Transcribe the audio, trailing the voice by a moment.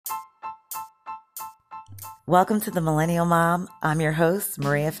Welcome to the Millennial Mom. I'm your host,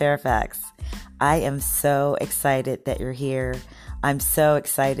 Maria Fairfax. I am so excited that you're here. I'm so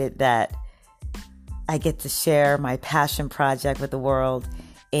excited that I get to share my passion project with the world.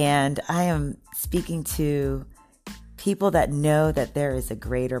 And I am speaking to people that know that there is a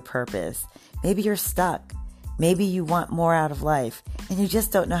greater purpose. Maybe you're stuck. Maybe you want more out of life and you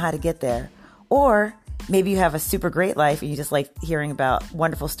just don't know how to get there. Or maybe you have a super great life and you just like hearing about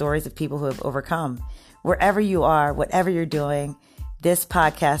wonderful stories of people who have overcome. Wherever you are, whatever you're doing, this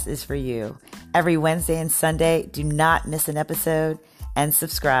podcast is for you. Every Wednesday and Sunday, do not miss an episode and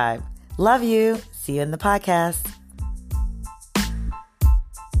subscribe. Love you. See you in the podcast.